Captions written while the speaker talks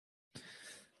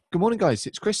Good morning, guys.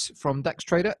 It's Chris from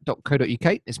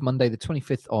daxtrader.co.uk. It's Monday, the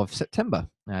 25th of September,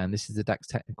 and this is the Dax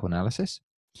Technical Analysis.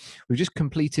 We've just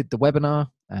completed the webinar,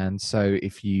 and so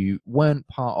if you weren't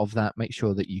part of that, make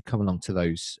sure that you come along to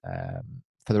those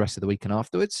for the rest of the week and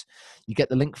afterwards. You get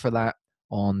the link for that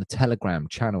on the Telegram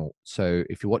channel. So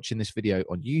if you're watching this video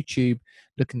on YouTube,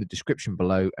 look in the description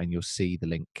below and you'll see the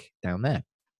link down there.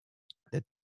 The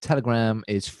Telegram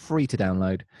is free to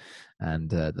download, and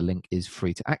the link is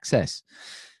free to access.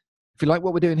 If you like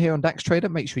what we're doing here on Dax Trader,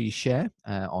 make sure you share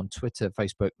on Twitter,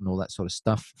 Facebook, and all that sort of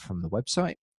stuff from the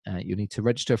website. You'll need to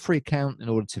register a free account in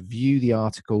order to view the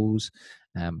articles.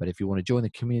 But if you want to join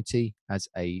the community as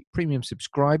a premium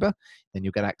subscriber, then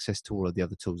you'll get access to all of the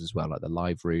other tools as well, like the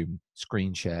live room,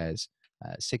 screen shares,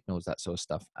 signals, that sort of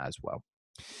stuff as well.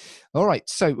 All right,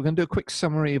 so we're going to do a quick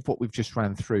summary of what we've just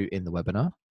ran through in the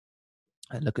webinar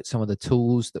and look at some of the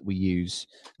tools that we use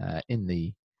in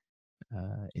the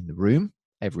room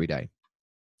every day.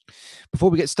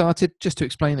 Before we get started, just to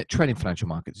explain that trading financial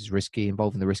markets is risky,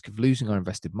 involving the risk of losing our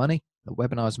invested money. The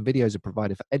webinars and videos are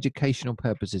provided for educational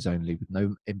purposes only, with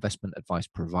no investment advice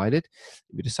provided.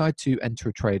 If you decide to enter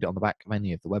a trade on the back of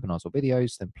any of the webinars or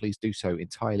videos, then please do so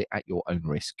entirely at your own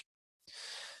risk.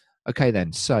 Okay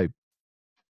then, so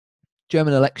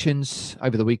German elections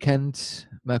over the weekend.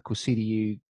 Merkel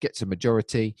CDU gets a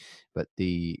majority, but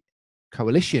the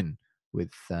coalition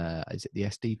with is it the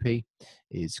SDP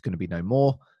is going to be no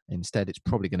more. Instead, it's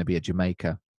probably going to be a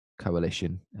Jamaica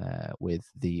coalition with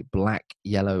the black,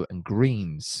 yellow, and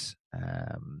greens.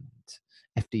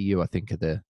 FDU, I think, are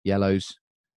the yellows,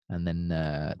 and then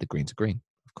the greens are green,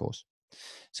 of course.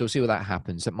 So we'll see what that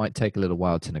happens. It might take a little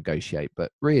while to negotiate,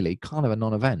 but really kind of a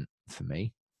non-event for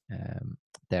me.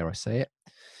 Dare I say it?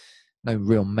 No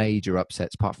real major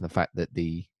upsets, apart from the fact that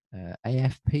the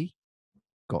AFP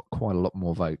got quite a lot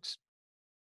more votes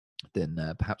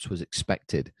than perhaps was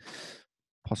expected,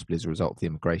 possibly as a result of the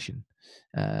immigration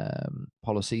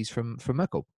policies from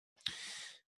Merkel.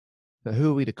 But who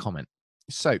are we to comment?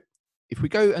 So if we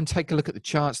go and take a look at the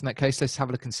charts in that case, let's have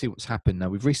a look and see what's happened. Now,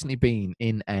 we've recently been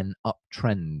in an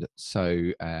uptrend,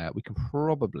 so we can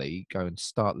probably go and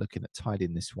start looking at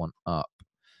tidying this one up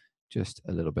just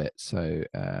a little bit. So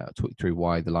I'll talk you through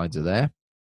why the lines are there.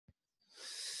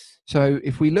 So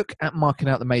if we look at marking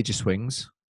out the major swings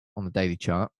on the daily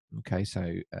chart, okay, so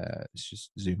let's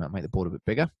just zoom out, make the board a bit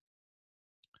bigger.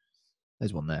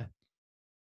 There's one there.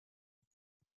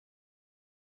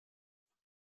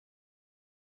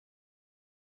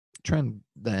 Trend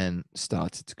then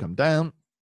started to come down.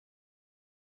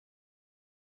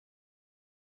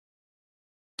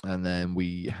 And then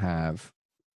we have,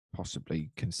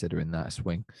 possibly considering that a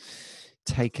swing,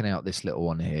 taken out this little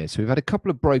one here. So we've had a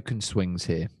couple of broken swings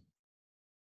here.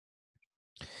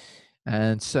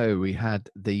 And so we had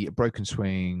the broken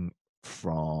swing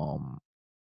from,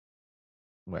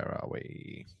 where are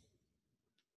we?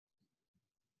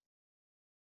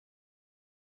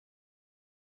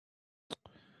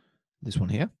 This one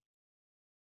here.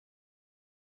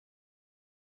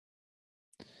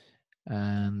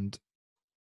 And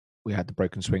we had the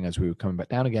broken swing as we were coming back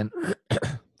down again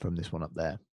from this one up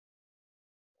there.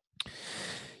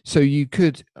 So you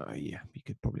could, yeah, you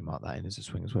could probably mark that in as a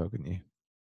swing as well, couldn't you?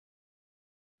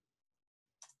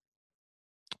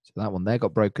 So that one there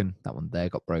got broken. That one there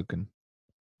got broken.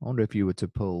 I wonder if you were to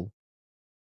pull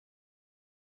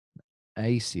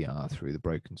ACR through the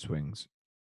broken swings.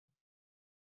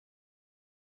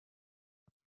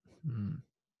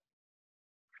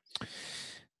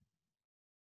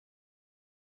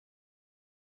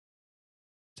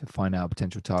 To find out a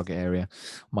potential target area.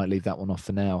 Might leave that one off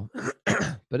for now.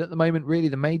 But at the moment, really,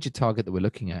 the major target that we're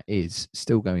looking at is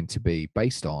still going to be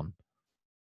based on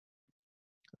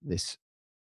this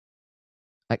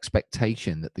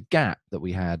expectation that the gap that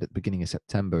we had at the beginning of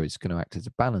September is going to act as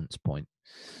a balance point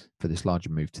for this larger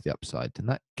move to the upside. And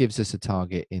that gives us a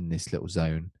target in this little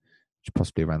zone, which is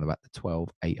possibly around about the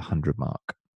 12,800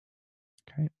 mark.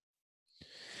 Okay.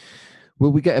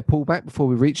 Will we get a pullback before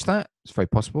we reach that? It's very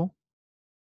possible.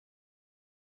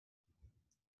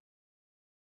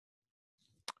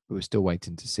 But we're still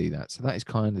waiting to see that. So that is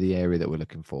kind of the area that we're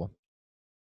looking for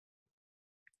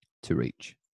to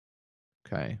reach.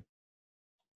 Okay.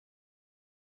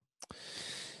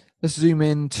 Let's zoom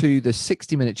into the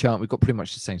 60-minute chart. We've got pretty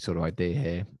much the same sort of idea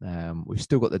here. We've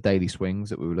still got the daily swings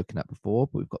that we were looking at before,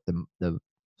 but we've got the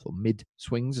sort of mid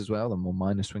swings as well, the more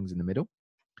minor swings in the middle.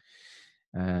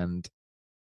 And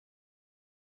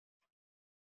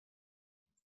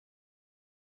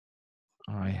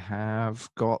I have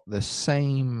got the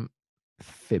same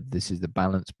fib. This is the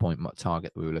balance point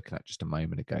target that we were looking at just a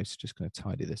moment ago. So just going to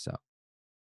tidy this up.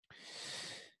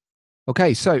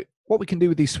 Okay, so what we can do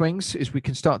with these swings is we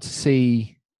can start to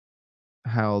see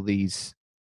how these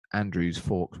Andrews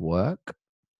forks work.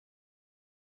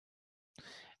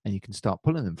 And you can start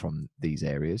pulling them from these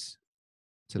areas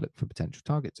to look for potential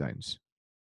target zones.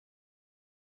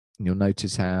 And you'll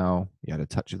notice how you had a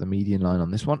touch of the median line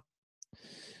on this one.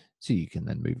 So you can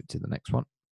then move it to the next one.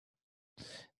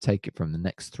 Take it from the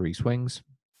next 3 swings.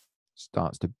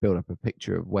 Starts to build up a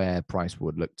picture of where price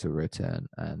would look to return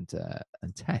and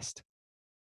test.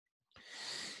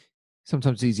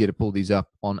 Sometimes it's easier to pull these up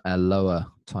on a lower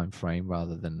time frame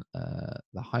rather than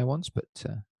the higher ones, but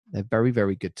they're very,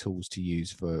 very good tools to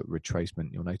use for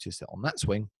retracement. You'll notice that on that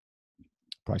swing,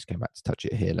 price came back to touch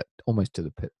it here, almost to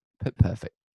the pit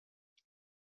perfect.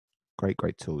 Great,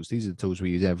 great tools. These are the tools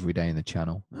we use every day in the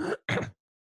channel.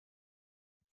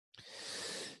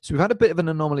 So we've had a bit of an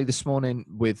anomaly this morning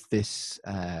with this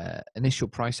initial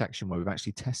price action where we've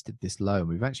actually tested this low and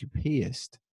we've actually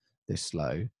pierced this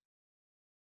low.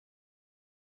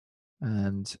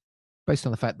 And based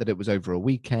on the fact that it was over a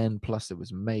weekend, plus there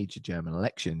was major German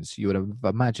elections, you would have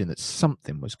imagined that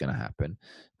something was going to happen.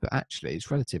 But actually,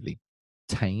 it's relatively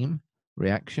tame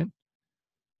reaction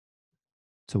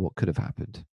to what could have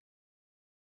happened.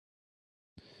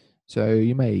 So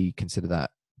you may consider that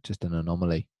just an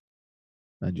anomaly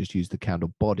and just use the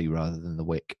candle body rather than the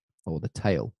wick or the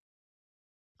tail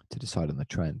to decide on the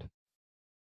trend.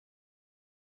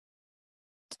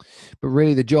 But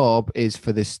really the job is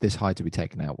for this high to be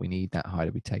taken out. We need that high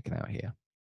to be taken out here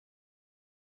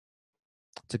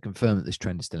to confirm that this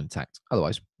trend is still intact.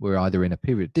 Otherwise, we're either in a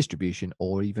period of distribution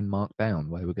or even marked down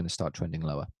where we're going to start trending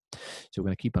lower. So we're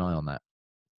going to keep an eye on that.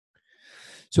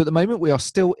 So at the moment, we are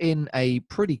still in a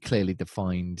pretty clearly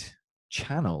defined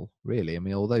channel, really. I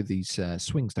mean, although these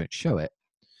swings don't show it,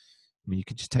 I mean, you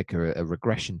can just take a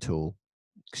regression tool.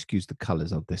 Excuse the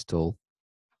colors of this tool.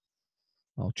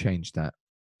 I'll change that.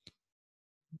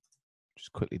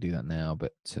 Just quickly do that now,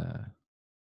 but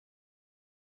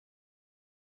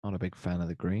not a big fan of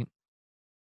the green.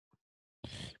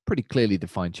 Pretty clearly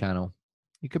defined channel.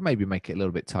 You could maybe make it a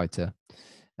little bit tighter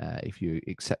if you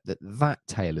accept that that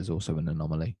tail is also an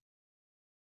anomaly.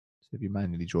 So if you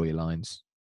manually draw your lines,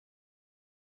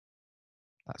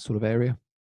 that sort of area.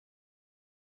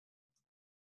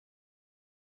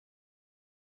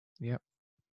 Yep.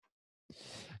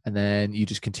 And then you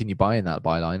just continue buying that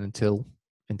buy line until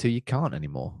you can't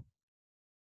anymore.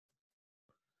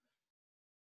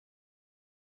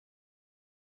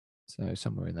 So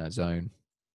somewhere in that zone,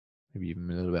 maybe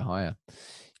even a little bit higher.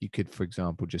 You could, for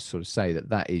example, just sort of say that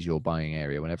that is your buying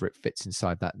area. Whenever it fits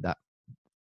inside that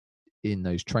in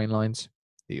those train lines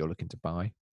that you're looking to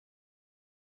buy.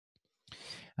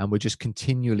 And we're just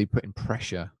continually putting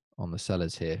pressure on the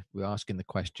sellers here. We're asking the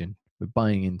question. We're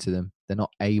buying into them. They're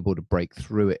not able to break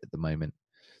through it at the moment.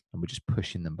 And we're just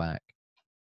pushing them back.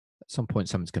 At some point,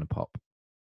 something's going to pop.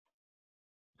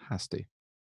 Has to.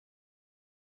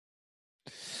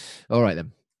 All right,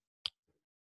 then.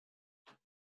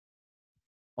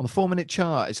 On the 4-minute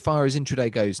chart, as far as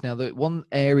intraday goes, now the one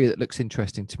area that looks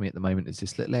interesting to me at the moment is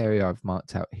this little area I've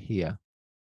marked out here.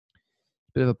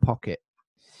 Bit of a pocket.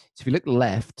 So if you look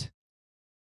left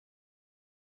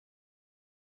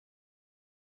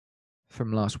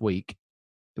from last week,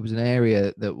 it was an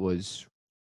area that was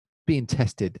being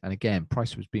tested, and again,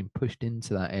 price was being pushed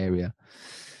into that area,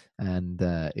 and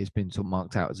it's been sort of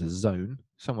marked out as a zone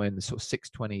somewhere in the sort of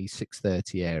 620,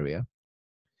 630 area.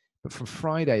 But from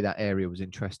Friday, that area was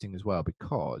interesting as well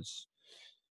because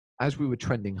as we were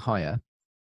trending higher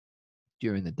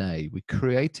during the day, we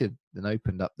created and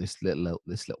opened up this little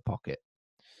pocket.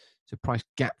 So price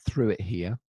gapped through it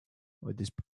here with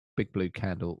this big blue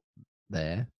candle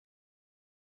there.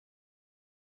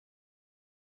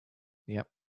 Yep.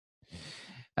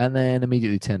 And then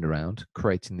immediately turned around,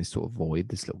 creating this sort of void,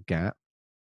 this little gap.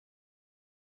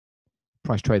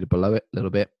 Price traded below it a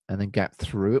little bit and then gapped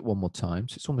through it one more time.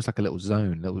 So it's almost like a little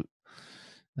zone,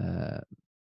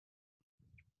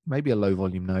 maybe a low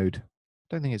volume node.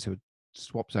 Don't think it's a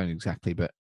swap zone exactly,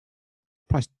 but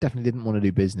price definitely didn't want to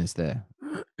do business there.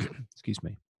 Excuse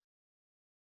me.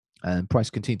 And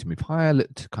price continued to move higher,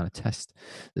 looked to kind of test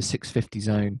the 650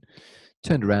 zone,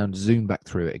 turned around, zoomed back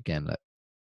through it again, look.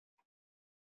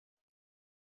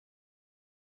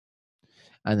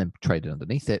 And then traded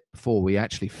underneath it before we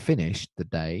actually finished the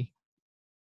day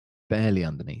barely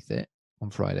underneath it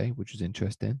on Friday, which was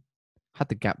interesting. Had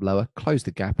the gap lower, closed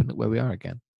the gap, and look where we are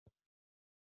again.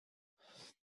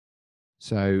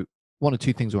 So one or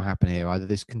two things will happen here. Either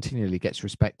this continually gets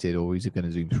respected or he's going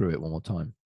to zoom through it one more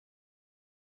time.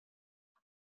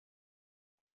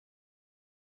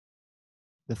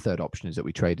 The third option is that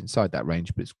we trade inside that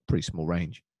range, but it's a pretty small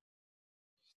range.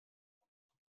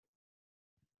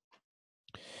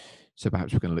 So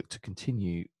perhaps we're going to look to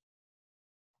continue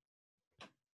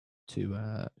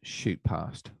to shoot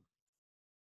past.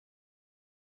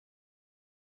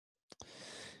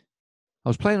 I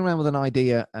was playing around with an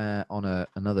idea on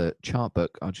another chart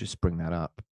book. I'll just bring that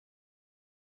up.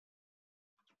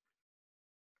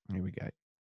 Here we go.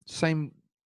 Same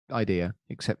idea,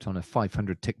 except on a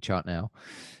 500 tick chart now.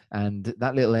 And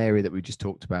that little area that we just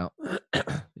talked about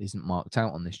isn't marked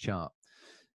out on this chart.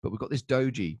 But we've got this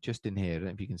doji just in here. I don't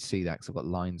know if you can see that because I've got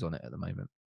lines on it at the moment.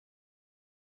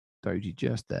 Doji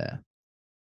just there.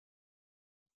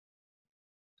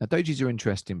 Now, dojis are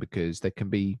interesting because they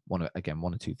can be one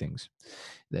or two things.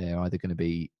 They're either going to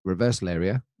be reversal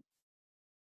area,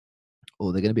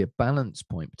 or they're going to be a balance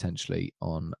point potentially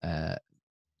on the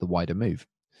wider move.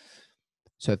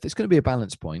 So if it's going to be a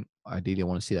balance point, ideally I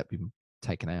want to see that being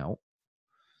taken out.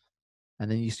 And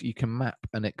then you can map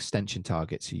an extension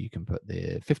target. So you can put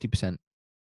the 50%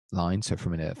 line, so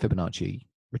from a Fibonacci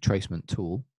retracement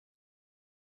tool,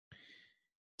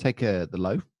 take the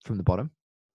low from the bottom,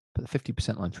 put the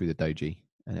 50% line through the doji,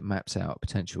 and it maps out a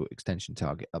potential extension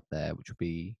target up there, which would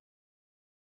be,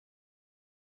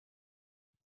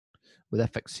 with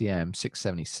FXCM,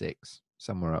 676,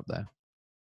 somewhere up there.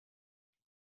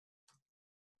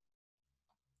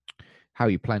 How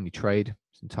you plan your trade,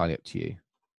 it's entirely up to you.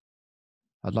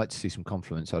 I'd like to see some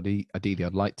confluence. Ideally,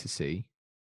 I'd like to see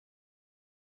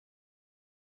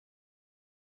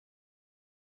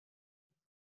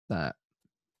that,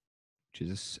 which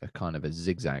is a kind of a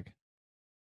zigzag.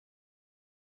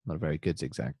 Not a very good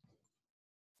zigzag.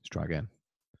 Let's try again.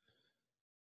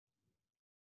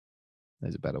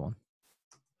 There's a better one.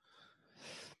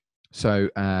 So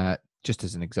just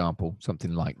as an example,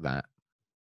 something like that.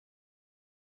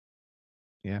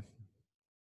 Yeah.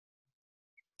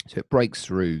 So it breaks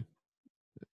through,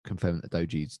 confirming that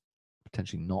doji is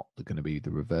potentially not going to be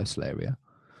the reversal area.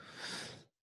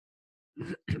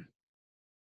 And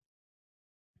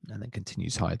then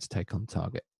continues higher to take on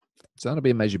target. So that'll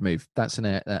be a measured move. That's an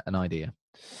idea.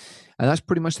 And that's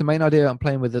pretty much the main idea I'm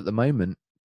playing with at the moment.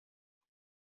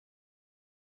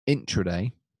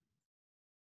 Intraday,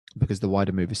 because the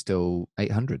wider move is still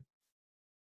 800.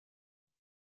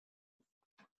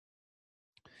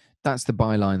 That's the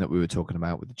buy line that we were talking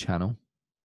about with the channel.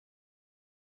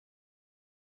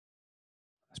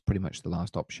 That's pretty much the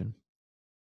last option.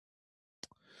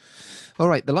 All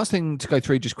right, the last thing to go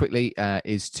through just quickly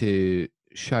is to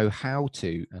show how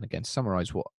to, and again,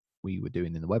 summarize what we were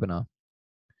doing in the webinar,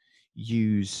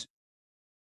 use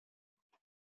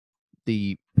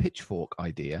the pitchfork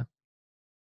idea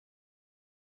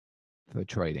for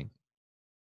trading.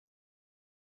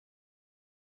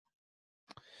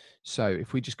 So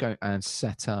if we just go and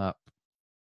set up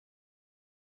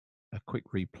a quick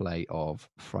replay of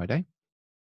Friday.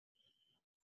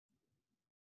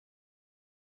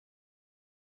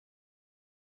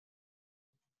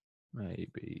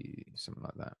 Maybe something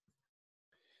like that.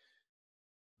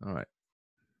 All right.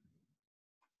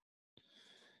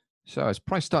 So as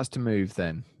price starts to move,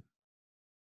 then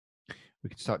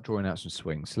we can start drawing out some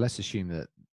swings. So let's assume that,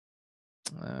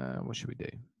 what should we do?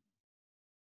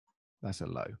 That's a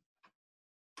low.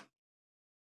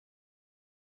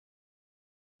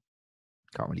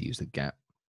 Can't really use the gap.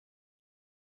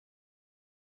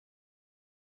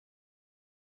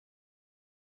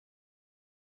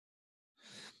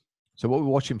 So what we're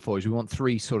watching for is we want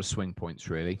three sort of swing points,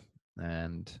 really.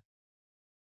 And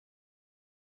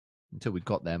until we've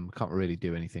got them, we can't really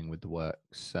do anything with the work.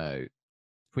 So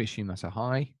if we assume that's a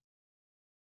high,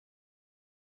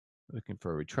 we're looking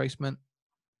for a retracement.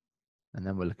 And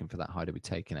then we're looking for that high to be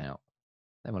taken out.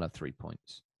 Then we'll have 3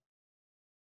 points.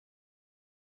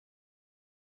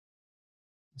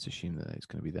 Let's assume that it's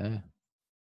going to be there.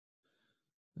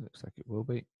 It looks like it will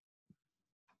be.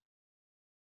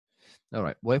 All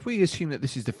right. Well, if we assume that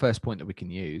this is the first point that we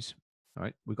can use, all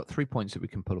right, we've got 3 points that we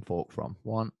can pull a fork from.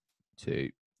 1, 2,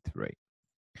 3.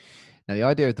 Now, the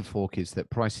idea of the fork is that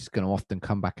price is going to often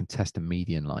come back and test a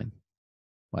median line.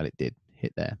 Well, it did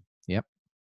hit there. Yep.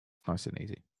 Nice and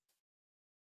easy.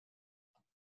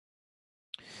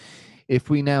 If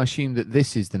we now assume that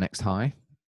this is the next high,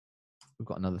 we've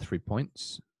got another 3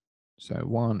 points. So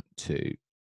 1, 2,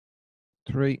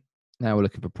 3. Now we're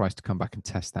looking for price to come back and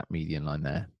test that median line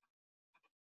there.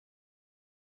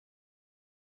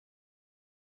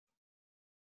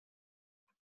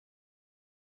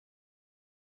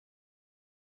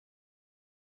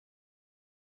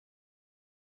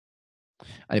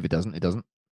 And if it doesn't, it doesn't.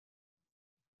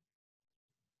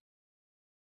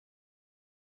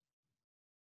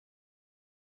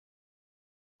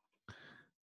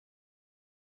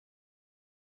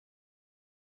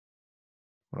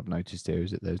 what I've noticed here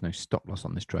is that there's no stop loss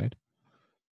on this trade.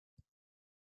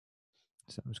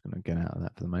 So I'm just going to get out of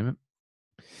that for the moment.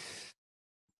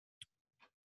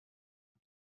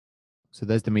 So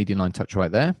there's the median line touch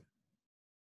right there.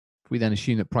 If we then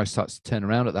assume that price starts to turn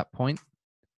around at that point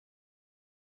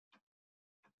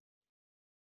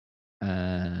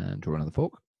and draw another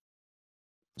fork,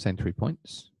 same 3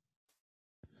 points.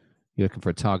 You're looking for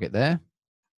a target there.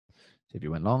 See if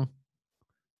you went long.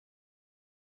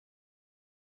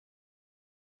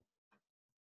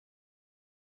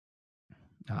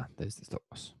 There's the stop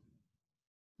loss.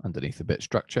 Underneath the bit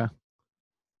structure.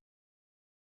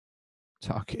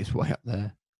 Target is way up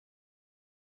there.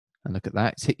 And look at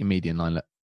that. It's hit your median line. Look.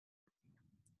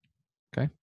 Okay.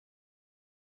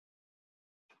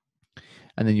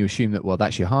 And then you assume that, well,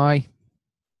 that's your high.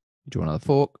 You draw another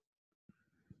fork.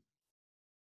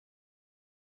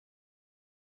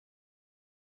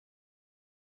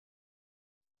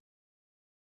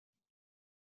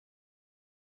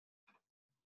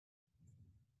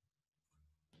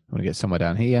 I want to get somewhere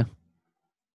down here.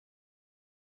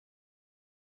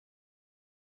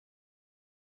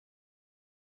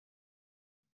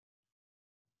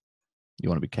 You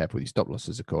want to be careful with your stop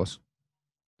losses, of course,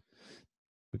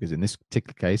 because in this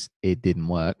particular case, it didn't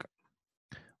work.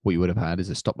 What you would have had is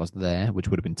a stop loss there, which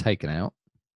would have been taken out.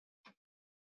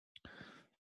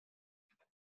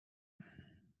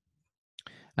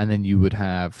 And then you would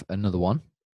have another one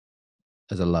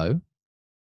as a low.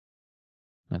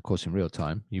 And of course, in real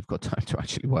time, you've got time to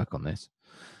actually work on this.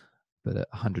 But at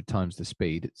 100 times the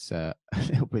speed, it's a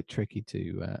little bit tricky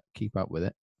to keep up with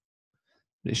it.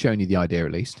 But it's showing you the idea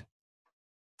at least.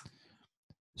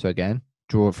 So again,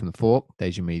 draw it from the fork.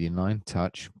 There's your median line.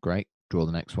 Touch. Great. Draw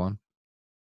the next one.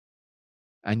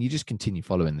 And you just continue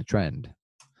following the trend.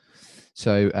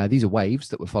 So these are waves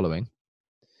that we're following.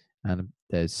 And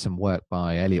there's some work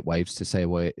by Elliott Waves to say,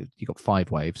 well, you got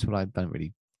 5 waves, but I don't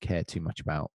really care too much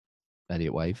about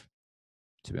Elliott Wave,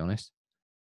 to be honest,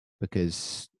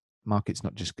 because market's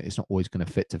it's not always going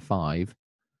to fit to 5.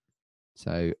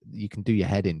 So you can do your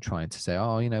head in trying to say,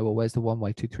 oh, well, where's the 1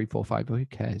 way, 2, 3, 4, 5? Well, who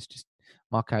cares? Just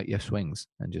mark out your swings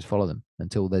and just follow them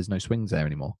until there's no swings there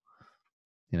anymore.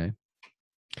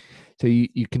 So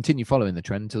you continue following the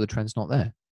trend until the trend's not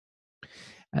there.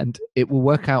 And it will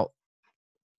work out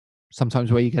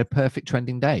sometimes where you get a perfect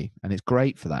trending day, and it's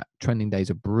great for that. Trending days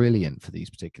are brilliant for these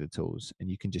particular tools, and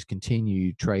you can just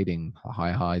continue trading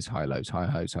high highs, high lows, high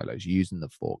highs, high lows, using the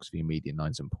forks for your median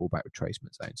lines and pullback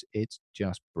retracement zones. It's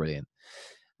just brilliant.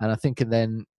 And I think, and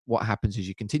then what happens is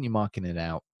you continue marking it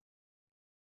out,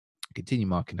 continue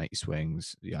marking out your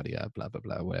swings, yada yada, blah blah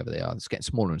blah, whatever they are. It's getting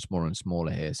smaller and smaller and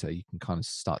smaller here, so you can kind of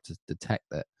start to detect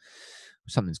that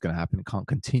something's going to happen. It can't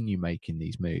continue making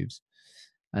these moves.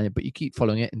 But you keep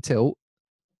following it until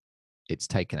it's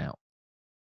taken out.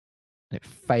 It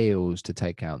fails to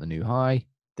take out the new high,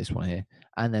 this one here,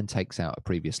 and then takes out a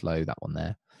previous low, that one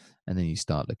there. And then you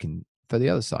start looking for the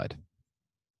other side,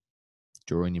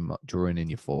 drawing in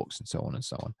your forks and so on and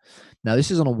so on. Now,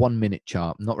 this is on a 1 minute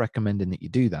chart. I'm not recommending that you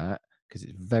do that because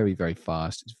it's very, very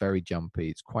fast. It's very jumpy.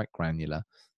 It's quite granular,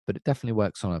 but it definitely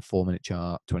works on a 4 minute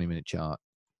chart, 20 minute chart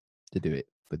to do it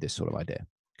with this sort of idea.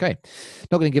 Okay,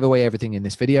 not going to give away everything in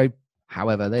this video.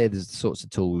 However, they're the sorts of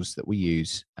tools that we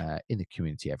use in the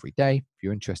community every day. If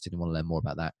you're interested and want to learn more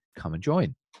about that, come and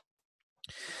join.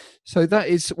 So that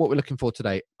is what we're looking for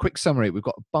today. Quick summary. We've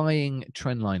got a buying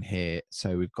trend line here.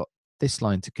 So we've got this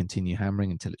line to continue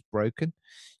hammering until it's broken.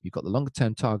 You've got the longer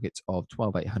term targets of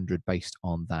 12,800 based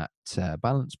on that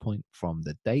balance point from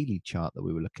the daily chart that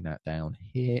we were looking at down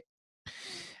here.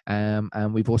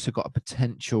 And we've also got a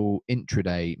potential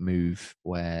intraday move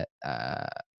where,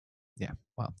 yeah,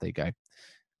 well, there you go.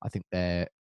 I think now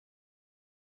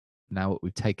that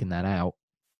we've taken that out,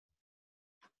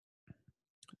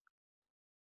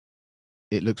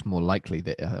 it looks more likely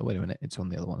that, wait a minute, it's on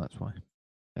the other one, that's why.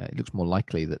 It looks more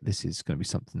likely that this is going to be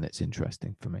something that's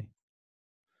interesting for me.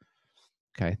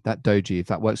 Okay, that doji, if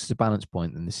that works as a balance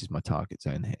point, then this is my target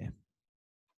zone here.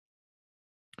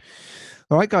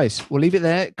 All right, guys, we'll leave it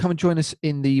there. Come and join us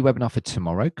in the webinar for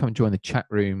tomorrow. Come and join the chat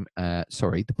room,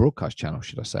 the broadcast channel,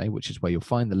 should I say, which is where you'll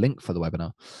find the link for the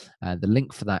webinar. The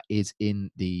link for that is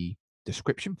in the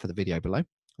description for the video below.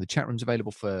 The chat room's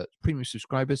available for premium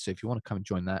subscribers, so if you want to come and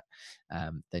join that,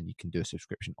 then you can do a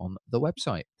subscription on the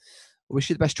website. I wish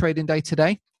you the best trading day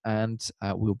today, and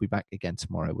we'll be back again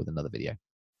tomorrow with another video.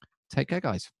 Take care,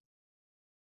 guys.